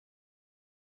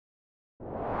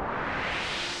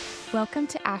Welcome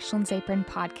to Ashlyn's Apron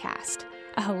Podcast,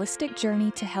 a holistic journey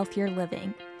to healthier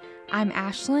living. I'm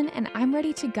Ashlyn, and I'm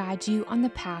ready to guide you on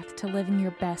the path to living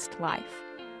your best life.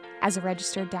 As a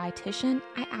registered dietitian,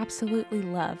 I absolutely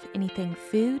love anything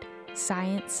food,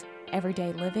 science,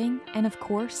 everyday living, and of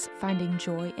course, finding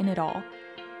joy in it all.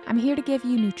 I'm here to give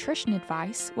you nutrition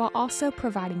advice while also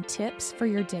providing tips for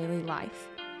your daily life.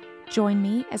 Join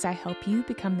me as I help you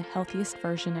become the healthiest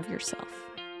version of yourself.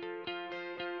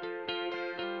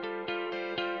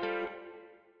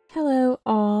 Hello,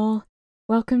 all.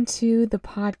 Welcome to the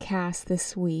podcast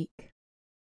this week.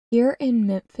 Here in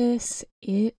Memphis,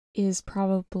 it is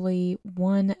probably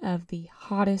one of the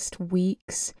hottest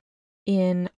weeks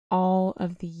in all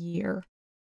of the year.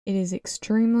 It is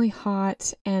extremely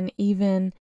hot, and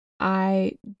even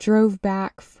I drove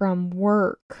back from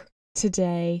work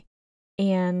today,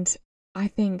 and I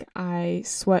think I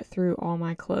sweat through all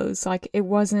my clothes. Like, it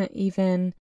wasn't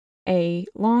even a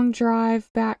long drive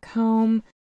back home,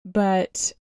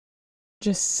 but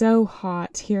just so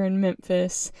hot here in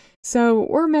Memphis. So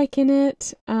we're making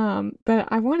it, but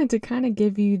I wanted to kind of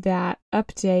give you that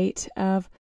update of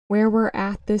where we're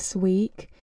at this week.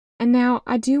 And now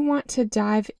I do want to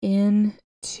dive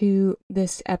into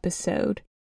this episode.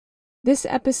 This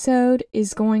episode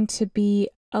is going to be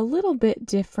a little bit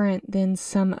different than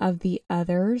some of the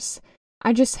others.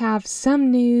 I just have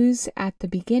some news at the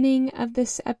beginning of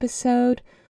this episode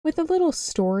with a little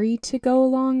story to go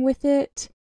along with it,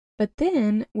 but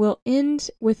then we'll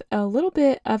end with a little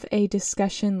bit of a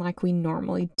discussion like we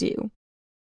normally do.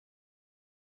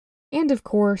 And of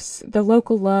course, the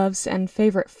local loves and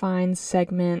favorite finds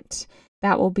segment,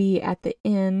 that will be at the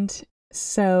end,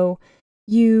 so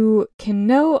you can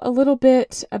know a little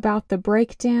bit about the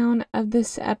breakdown of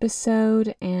this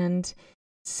episode and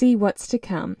see what's to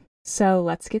come. So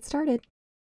let's get started.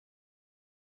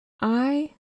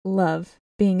 I love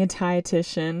being a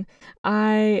dietitian.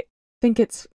 I think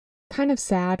it's kind of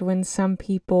sad when some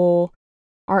people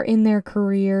are in their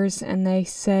careers and they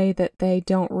say that they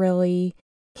don't really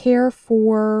care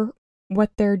for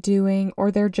what they're doing, or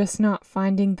they're just not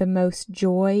finding the most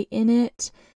joy in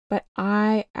it. But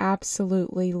I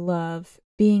absolutely love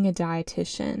being a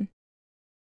dietitian.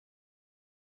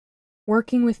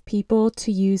 Working with people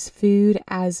to use food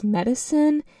as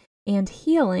medicine and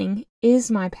healing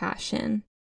is my passion.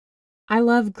 I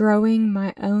love growing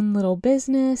my own little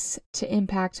business to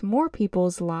impact more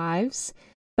people's lives,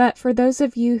 but for those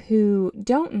of you who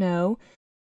don't know,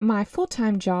 my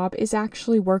full-time job is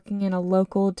actually working in a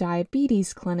local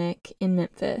diabetes clinic in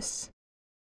Memphis.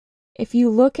 If you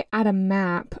look at a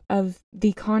map of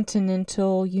the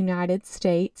continental United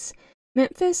States,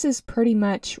 Memphis is pretty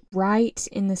much right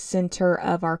in the center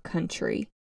of our country.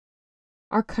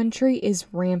 Our country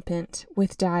is rampant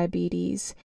with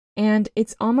diabetes, and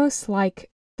it's almost like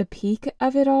the peak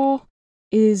of it all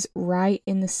is right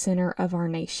in the center of our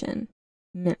nation,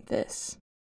 Memphis.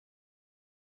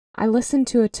 I listened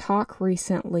to a talk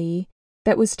recently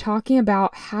that was talking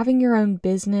about having your own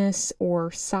business or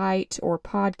site or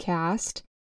podcast,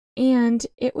 and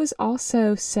it was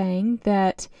also saying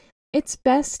that it's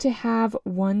best to have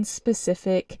one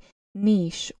specific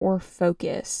niche or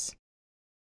focus.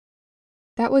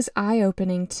 That was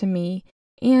eye-opening to me,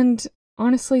 and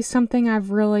honestly something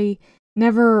I've really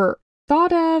never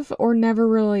thought of or never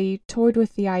really toyed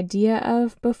with the idea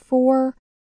of before,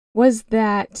 was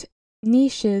that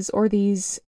niches or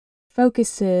these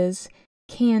focuses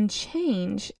can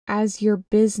change as your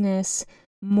business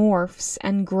morphs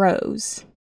and grows.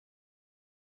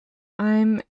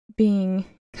 I'm being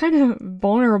kind of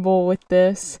vulnerable with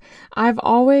this. I've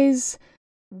always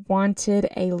wanted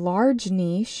a large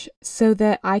niche so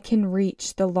that I can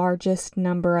reach the largest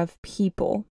number of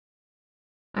people.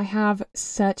 I have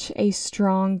such a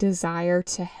strong desire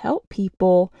to help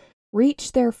people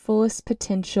reach their fullest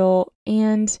potential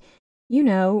and,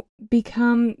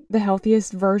 become the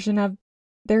healthiest version of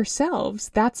themselves.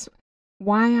 That's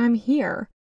why I'm here.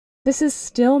 This is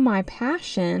still my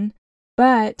passion,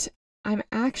 but I'm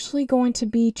actually going to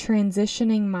be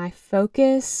transitioning my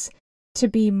focus to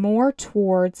be more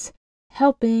towards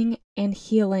helping and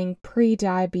healing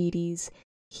prediabetes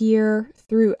here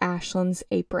through Ashlyn's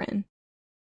Apron.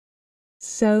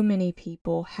 So many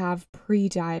people have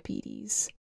prediabetes.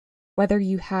 Whether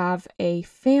you have a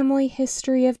family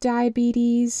history of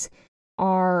diabetes,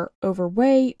 are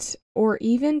overweight, or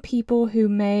even people who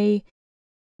may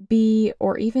be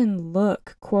or even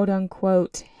look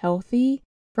quote-unquote healthy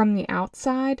from the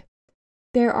outside,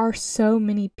 there are so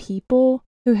many people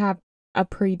who have a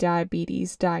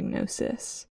prediabetes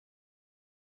diagnosis.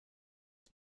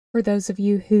 For those of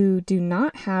you who do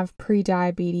not have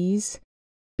prediabetes,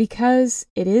 Because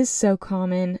it is so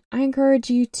common, I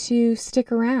encourage you to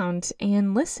stick around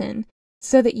and listen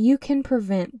so that you can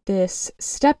prevent this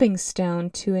stepping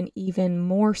stone to an even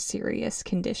more serious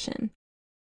condition.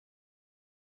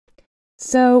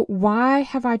 So, why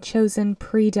have I chosen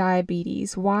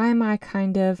prediabetes? Why am I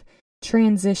kind of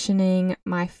transitioning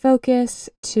my focus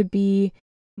to be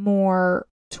more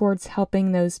towards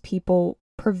helping those people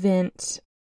prevent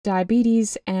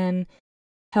diabetes and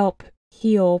help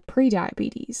heal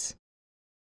prediabetes?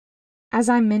 As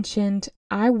I mentioned,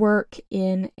 I work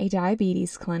in a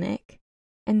diabetes clinic,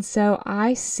 and so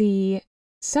I see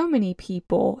so many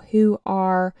people who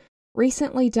are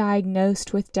recently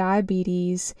diagnosed with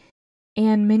diabetes,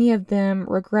 and many of them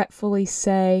regretfully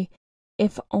say,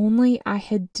 if only I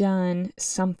had done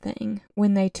something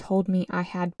when they told me I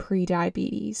had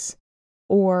prediabetes.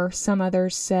 Or some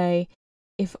others say,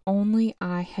 if only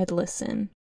I had listened.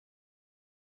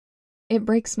 It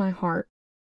breaks my heart.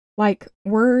 Like,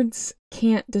 words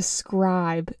can't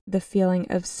describe the feeling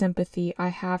of sympathy I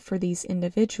have for these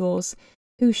individuals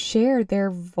who share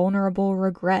their vulnerable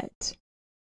regret.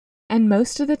 And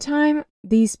most of the time,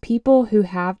 these people who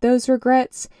have those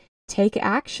regrets take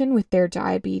action with their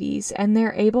diabetes and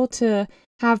they're able to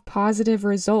have positive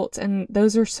results. And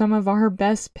those are some of our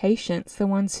best patients, the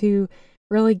ones who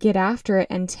really get after it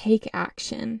and take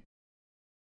action.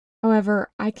 However,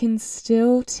 I can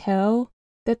still tell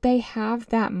that they have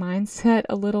that mindset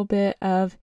a little bit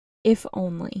of, if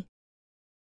only.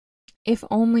 If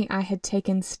only I had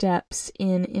taken steps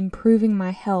in improving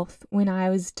my health when I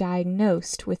was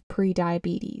diagnosed with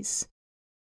prediabetes.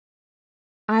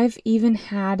 I've even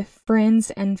had friends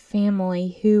and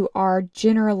family who are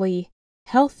generally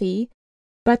healthy,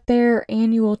 but their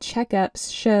annual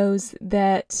checkups shows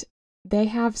that they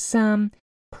have some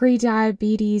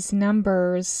prediabetes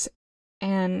numbers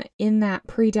and in that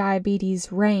prediabetes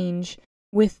range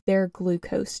with their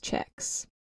glucose checks.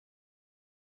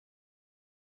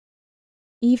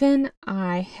 Even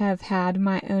I have had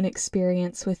my own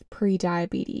experience with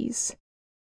prediabetes.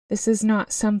 This is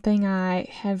not something I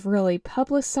have really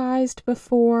publicized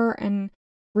before and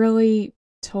really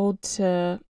told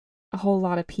to a whole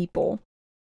lot of people.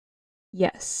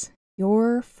 Yes,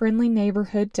 your friendly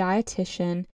neighborhood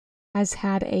dietitian has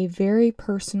had a very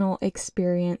personal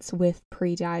experience with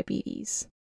prediabetes.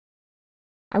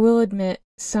 I will admit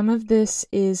some of this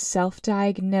is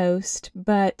self-diagnosed,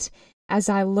 but as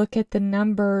I look at the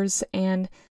numbers and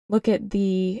look at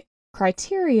the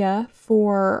criteria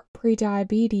for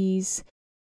prediabetes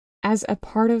as a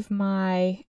part of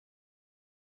my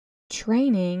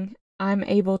training, I'm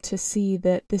able to see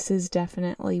that this is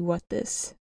definitely what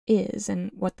this is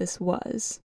and what this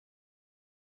was.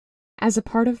 As a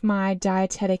part of my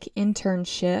dietetic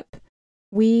internship,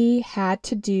 we had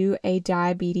to do a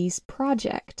diabetes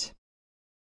project.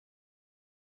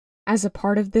 As a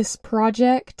part of this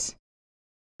project,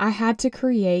 I had to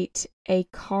create a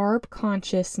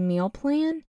carb-conscious meal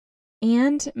plan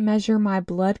and measure my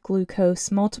blood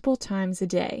glucose multiple times a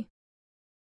day.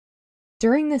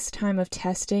 During this time of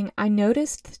testing, I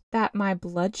noticed that my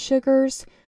blood sugars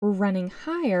were running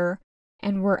higher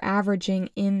and were averaging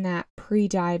in that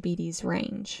prediabetes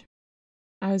range.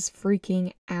 I was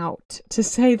freaking out, to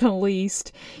say the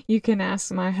least. You can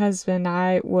ask my husband.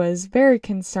 I was very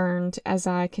concerned as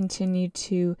I continued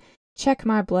to check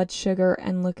my blood sugar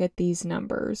and look at these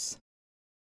numbers.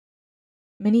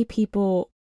 Many people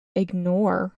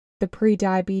ignore the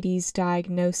prediabetes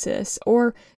diagnosis,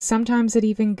 or sometimes it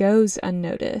even goes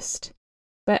unnoticed.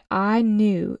 But I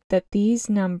knew that these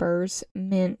numbers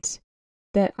meant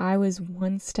that I was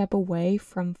one step away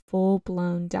from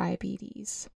full-blown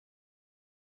diabetes.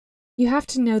 You have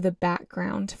to know the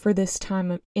background for this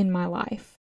time in my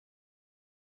life.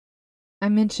 I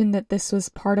mentioned that this was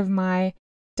part of my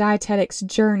dietetics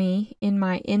journey in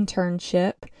my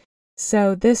internship.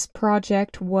 So this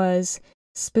project was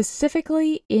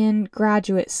specifically in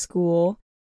graduate school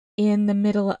in the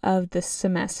middle of the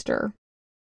semester.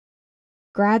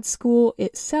 Grad school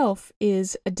itself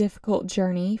is a difficult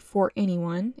journey for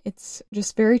anyone. It's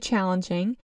just very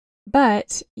challenging,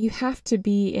 but you have to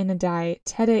be in a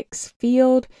dietetics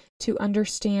field to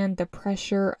understand the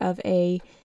pressure of a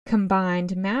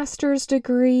combined master's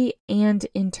degree and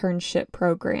internship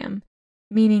program,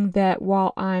 meaning that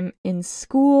while I'm in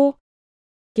school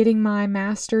getting my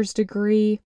master's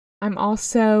degree, I'm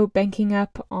also banking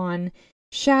up on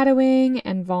shadowing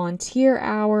and volunteer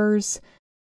hours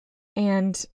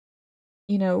and,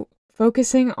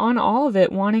 focusing on all of it,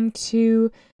 wanting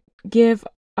to give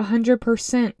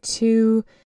 100% to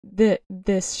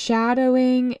this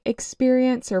shadowing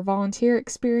experience or volunteer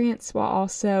experience while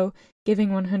also giving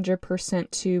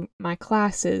 100% to my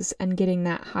classes and getting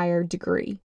that higher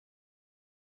degree.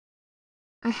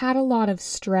 I had a lot of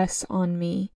stress on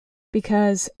me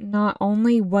because not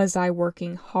only was I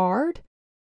working hard,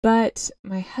 but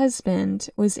my husband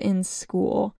was in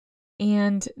school,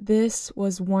 and this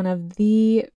was one of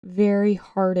the very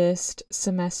hardest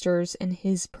semesters in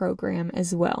his program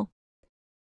as well.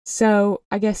 So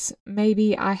I guess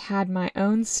maybe I had my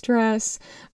own stress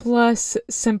plus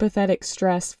sympathetic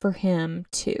stress for him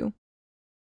too.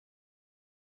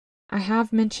 I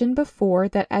have mentioned before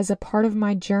that as a part of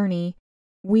my journey,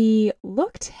 we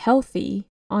looked healthy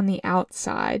on the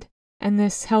outside, and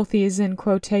this healthy is in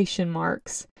quotation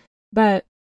marks, but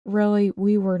really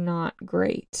we were not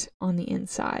great on the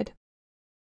inside.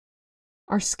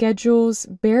 Our schedules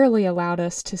barely allowed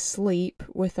us to sleep,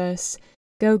 with us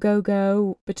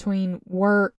go between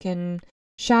work and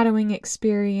shadowing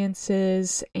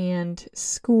experiences and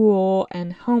school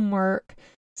and homework.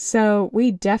 So we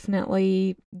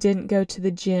definitely didn't go to the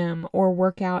gym or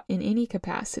work out in any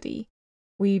capacity.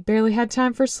 We barely had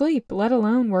time for sleep, let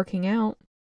alone working out.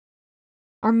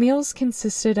 Our meals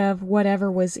consisted of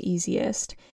whatever was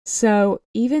easiest. So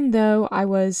even though I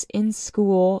was in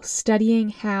school studying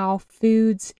how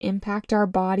foods impact our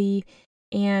body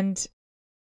and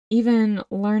even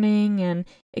learning and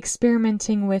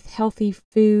experimenting with healthy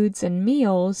foods and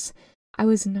meals, I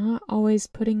was not always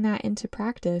putting that into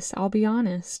practice, I'll be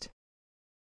honest.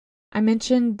 I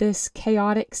mentioned this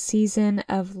chaotic season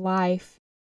of life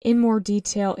in more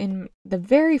detail in the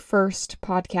very first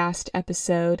podcast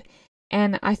episode,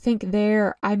 and I think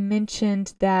there I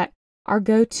mentioned that our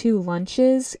go-to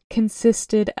lunches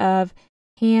consisted of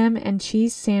ham and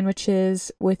cheese sandwiches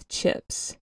with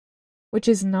chips, which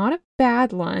is not a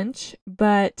bad lunch,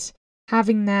 but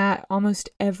having that almost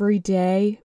every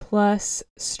day, plus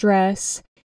stress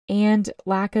and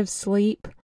lack of sleep,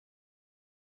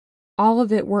 all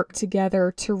of it worked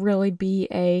together to really be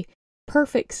a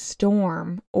perfect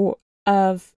storm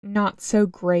of not so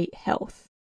great health.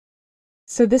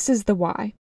 So this is the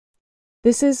why.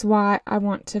 This is why I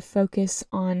want to focus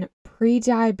on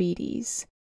prediabetes.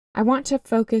 I want to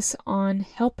focus on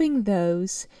helping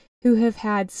those who have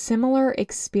had similar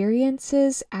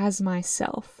experiences as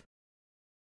myself.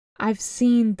 I've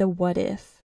seen the what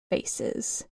if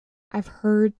faces. I've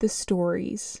heard the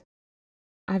stories.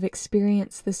 I've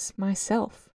experienced this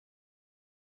myself.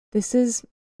 This is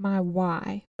my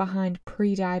why behind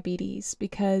prediabetes,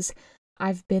 because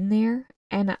I've been there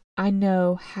and I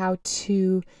know how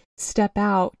to step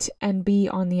out and be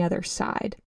on the other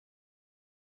side.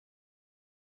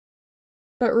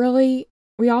 But really,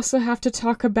 we also have to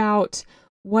talk about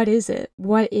what is it?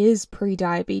 What is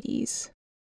prediabetes?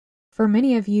 For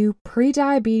many of you,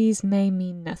 prediabetes may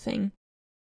mean nothing.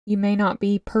 You may not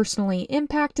be personally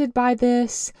impacted by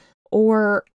this,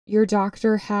 or your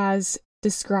doctor has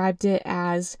described it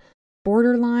as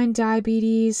borderline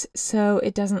diabetes, so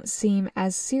it doesn't seem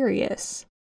as serious.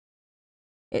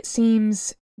 It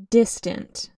seems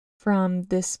distant from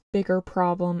this bigger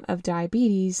problem of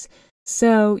diabetes,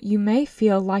 so you may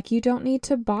feel like you don't need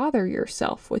to bother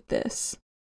yourself with this.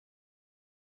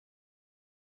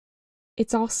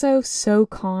 It's also so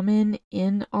common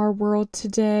in our world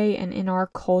today and in our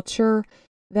culture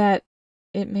that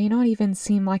it may not even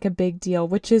seem like a big deal,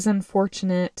 which is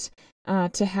unfortunate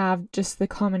to have just the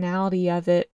commonality of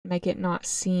it make it not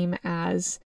seem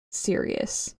as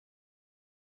serious.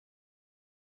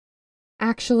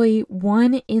 Actually,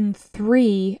 1 in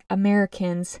 3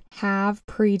 Americans have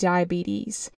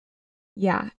prediabetes.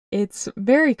 Yeah, it's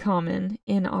very common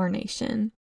in our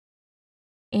nation.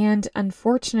 And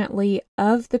unfortunately,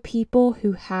 of the people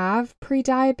who have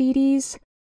prediabetes,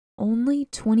 only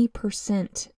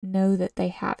 20% know that they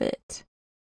have it.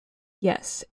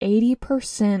 Yes,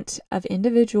 80% of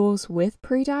individuals with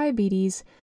prediabetes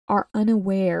are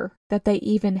unaware that they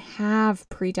even have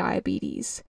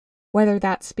prediabetes, whether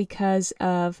that's because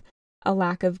of a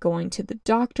lack of going to the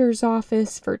doctor's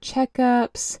office for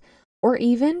checkups, or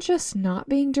even just not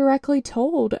being directly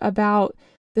told about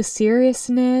the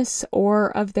seriousness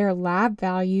or of their lab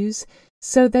values,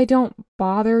 so they don't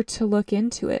bother to look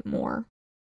into it more.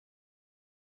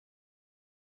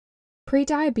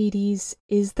 Prediabetes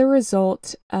is the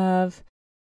result of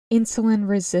insulin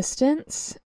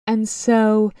resistance, and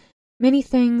so many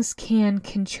things can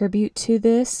contribute to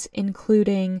this,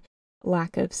 including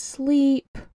lack of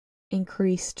sleep,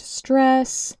 increased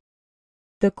stress,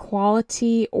 the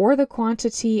quality or the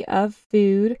quantity of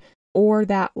food, or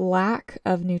that lack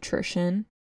of nutrition,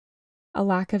 a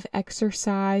lack of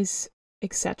exercise,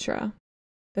 etc.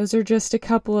 Those are just a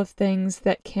couple of things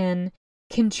that can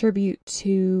contribute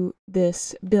to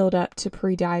this build up to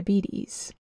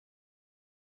prediabetes.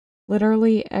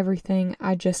 Literally everything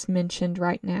I just mentioned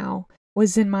right now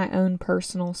was in my own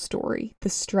personal story. The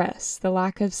stress, the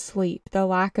lack of sleep, the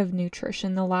lack of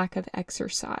nutrition, the lack of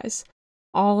exercise,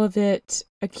 all of it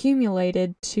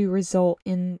accumulated to result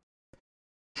in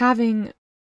having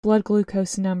blood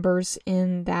glucose numbers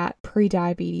in that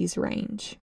prediabetes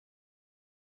range.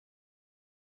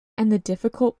 And the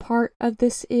difficult part of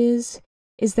this is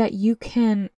that you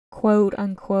can quote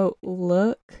unquote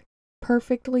look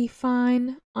perfectly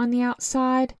fine on the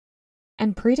outside,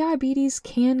 and prediabetes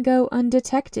can go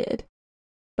undetected.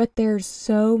 But there's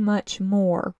so much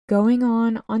more going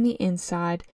on the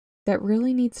inside that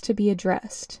really needs to be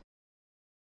addressed.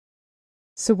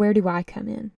 So where do I come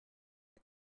in?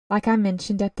 Like I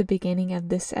mentioned at the beginning of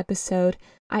this episode,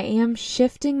 I am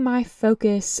shifting my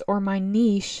focus or my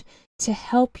niche to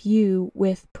help you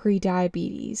with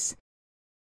prediabetes.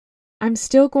 I'm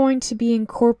still going to be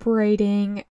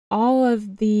incorporating all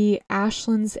of the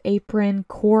Ashland's Apron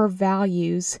core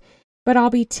values, but I'll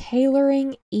be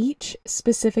tailoring each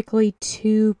specifically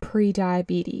to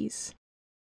prediabetes.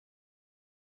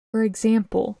 For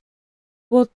example,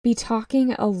 we'll be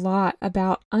talking a lot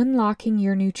about unlocking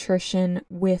your nutrition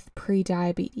with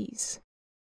prediabetes.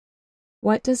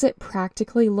 What does it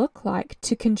practically look like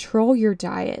to control your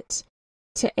diet,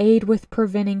 to aid with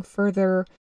preventing further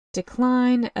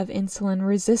decline of insulin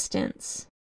resistance?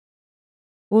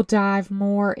 We'll dive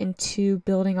more into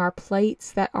building our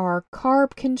plates that are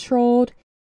carb controlled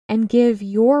and give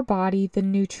your body the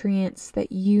nutrients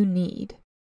that you need.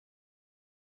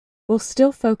 We'll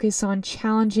still focus on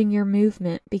challenging your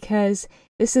movement because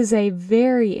this is a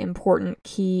very important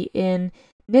key in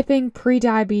nipping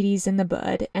prediabetes in the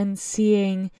bud and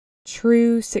seeing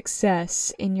true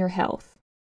success in your health.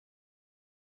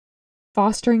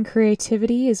 Fostering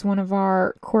creativity is one of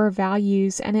our core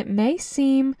values, and it may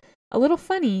seem a little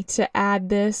funny to add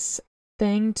this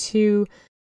thing to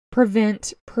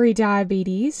prevent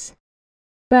prediabetes,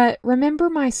 but remember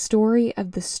my story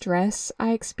of the stress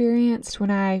I experienced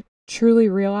when I truly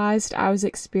realized I was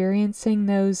experiencing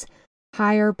those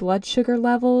higher blood sugar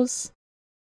levels?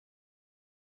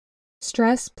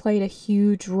 Stress played a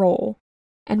huge role,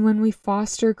 and when we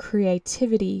foster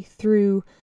creativity through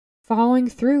following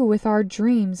through with our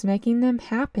dreams, making them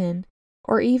happen,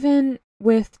 or even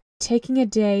with taking a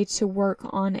day to work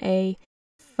on a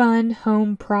fun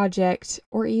home project,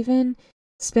 or even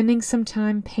spending some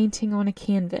time painting on a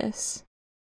canvas,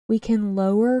 we can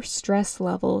lower stress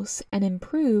levels and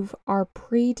improve our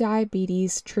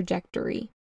prediabetes trajectory.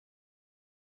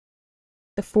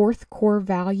 The fourth core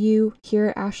value here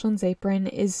at Ashland's Apron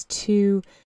is to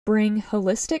bring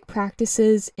holistic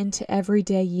practices into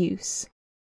everyday use.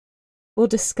 We'll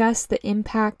discuss the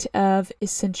impact of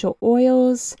essential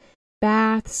oils,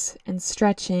 baths, and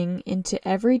stretching into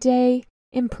everyday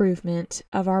improvement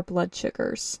of our blood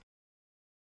sugars.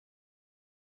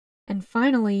 And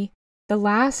finally, the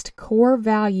last core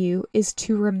value is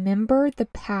to remember the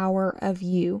power of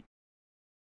you.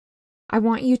 I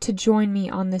want you to join me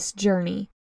on this journey,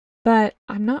 but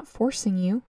I'm not forcing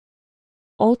you.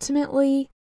 Ultimately,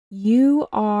 you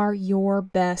are your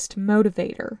best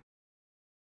motivator.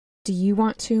 Do you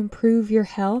want to improve your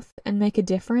health and make a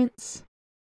difference?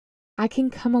 I can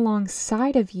come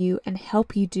alongside of you and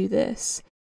help you do this,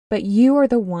 but you are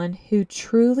the one who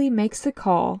truly makes the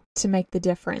call to make the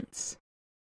difference.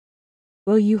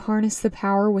 Will you harness the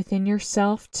power within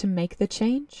yourself to make the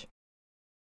change?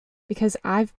 Because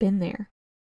I've been there.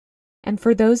 And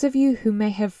for those of you who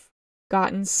may have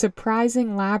gotten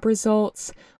surprising lab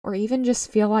results or even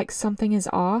just feel like something is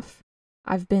off,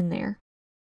 I've been there.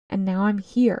 And now I'm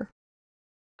here.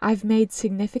 I've made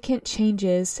significant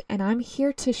changes, and I'm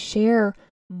here to share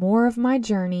more of my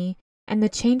journey and the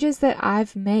changes that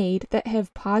I've made that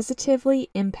have positively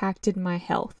impacted my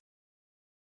health.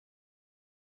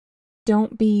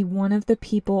 Don't be one of the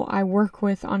people I work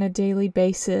with on a daily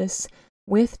basis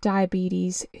with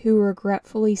diabetes who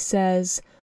regretfully says,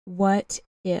 "What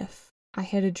if I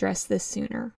had addressed this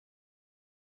sooner?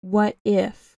 What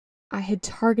if I had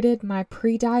targeted my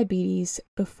prediabetes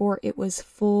before it was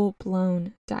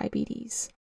full-blown diabetes?"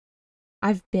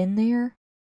 I've been there,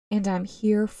 and I'm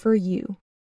here for you.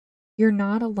 You're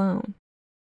not alone.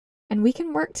 And we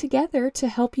can work together to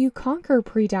help you conquer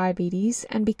prediabetes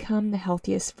and become the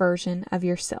healthiest version of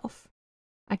yourself.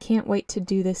 I can't wait to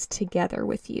do this together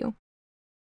with you.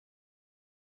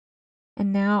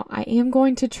 And now I am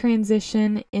going to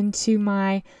transition into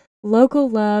my local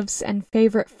loves and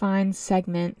favorite finds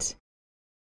segment.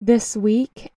 This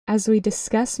week, as we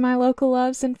discuss my local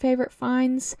loves and favorite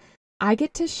finds, I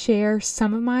get to share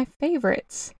some of my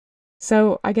favorites.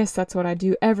 So I guess that's what I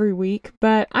do every week,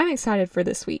 but I'm excited for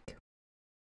this week.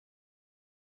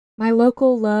 My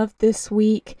local love this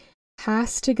week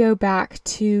has to go back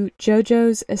to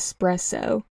JoJo's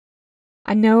Espresso.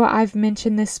 I know I've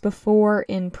mentioned this before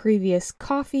in previous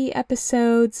coffee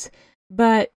episodes,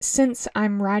 but since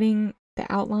I'm writing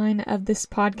the outline of this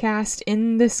podcast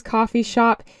in this coffee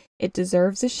shop, it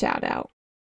deserves a shout out.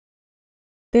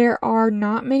 There are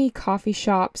not many coffee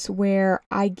shops where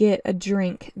I get a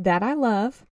drink that I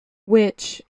love,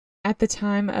 which at the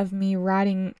time of me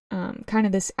writing kind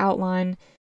of this outline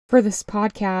for this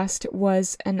podcast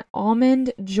was an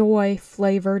almond joy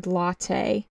flavored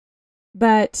latte.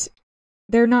 But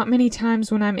there are not many times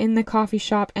when I'm in the coffee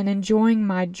shop and enjoying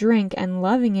my drink and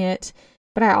loving it,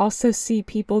 but I also see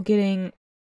people getting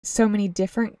so many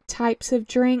different types of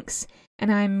drinks,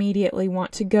 and I immediately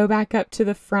want to go back up to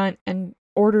the front and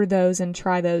order those and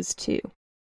try those too.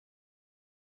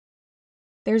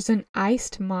 There's an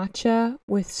iced matcha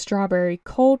with strawberry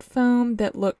cold foam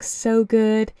that looks so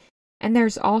good, and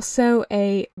there's also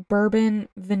a bourbon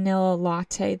vanilla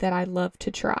latte that I love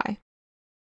to try.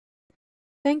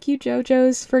 Thank you,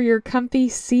 JoJo's, for your comfy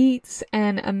seats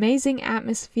and amazing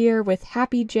atmosphere with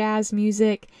happy jazz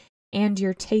music and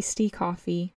your tasty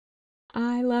coffee.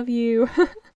 I love you.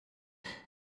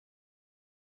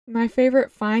 My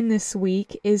favorite find this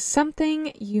week is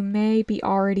something you may be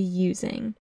already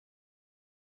using.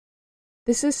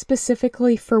 This is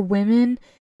specifically for women,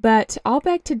 but I'll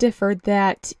beg to differ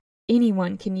that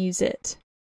anyone can use it.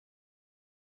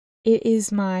 It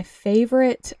is my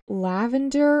favorite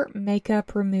lavender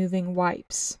makeup removing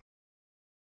wipes.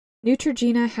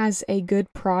 Neutrogena has a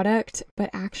good product, but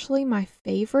actually my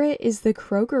favorite is the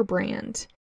Kroger brand.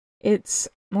 It's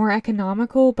more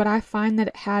economical, but I find that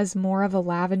it has more of a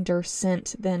lavender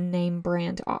scent than name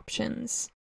brand options.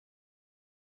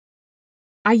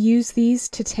 I use these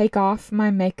to take off my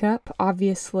makeup,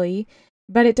 obviously,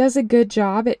 but it does a good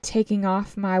job at taking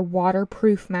off my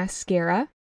waterproof mascara.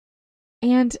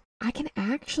 And I can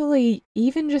actually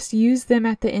even just use them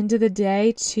at the end of the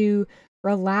day to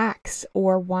relax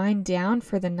or wind down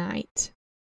for the night.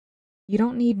 You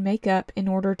don't need makeup in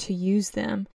order to use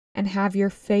them and have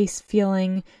your face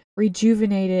feeling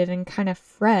rejuvenated and kind of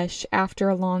fresh after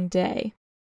a long day.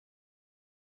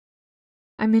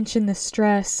 I mentioned the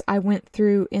stress I went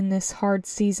through in this hard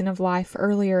season of life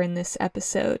earlier in this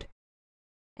episode.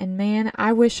 And man,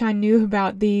 I wish I knew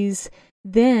about these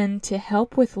then to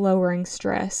help with lowering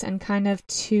stress and kind of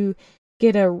to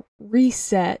get a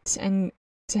reset and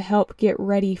to help get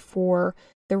ready for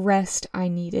the rest I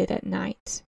needed at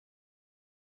night.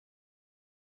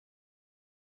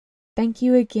 Thank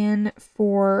you again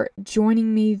for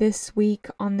joining me this week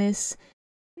on this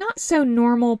not so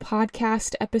normal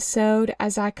podcast episode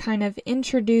as I kind of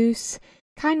introduce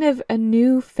kind of a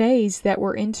new phase that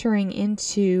we're entering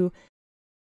into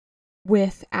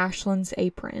with Ashlyn's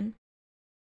Apron.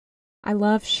 I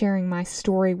love sharing my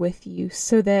story with you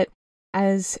so that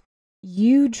as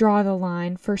you draw the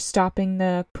line for stopping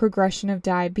the progression of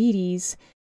diabetes,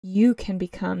 you can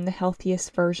become the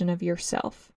healthiest version of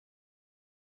yourself.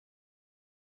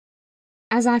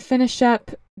 As I finish up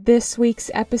this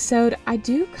week's episode, I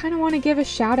do kind of want to give a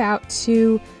shout out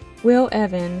to Will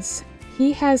Evans.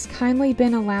 He has kindly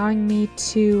been allowing me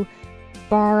to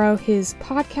borrow his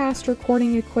podcast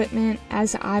recording equipment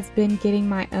as I've been getting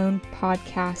my own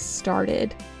podcast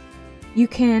started. You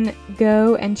can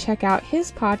go and check out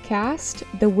his podcast,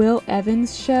 The Will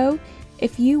Evans Show,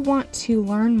 if you want to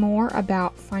learn more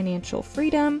about financial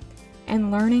freedom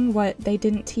and learning what they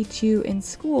didn't teach you in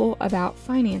school about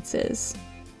finances.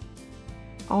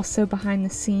 Also behind the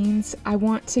scenes, I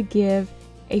want to give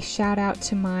a shout out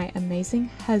to my amazing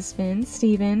husband,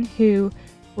 Steven, who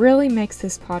really makes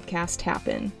this podcast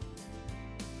happen.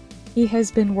 He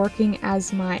has been working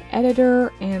as my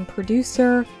editor and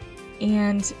producer,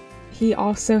 and he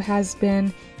also has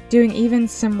been doing even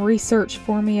some research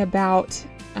for me about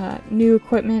new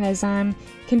equipment as I'm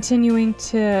continuing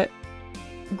to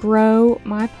grow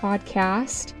my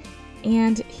podcast,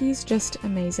 and he's just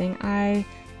amazing. I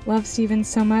love Steven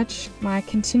so much, my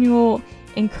continual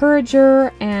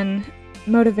encourager and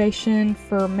motivation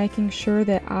for making sure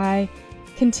that I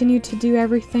continue to do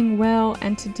everything well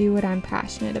and to do what I'm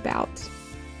passionate about.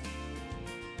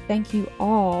 Thank you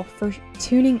all for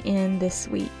tuning in this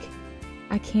week.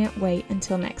 I can't wait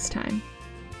until next time.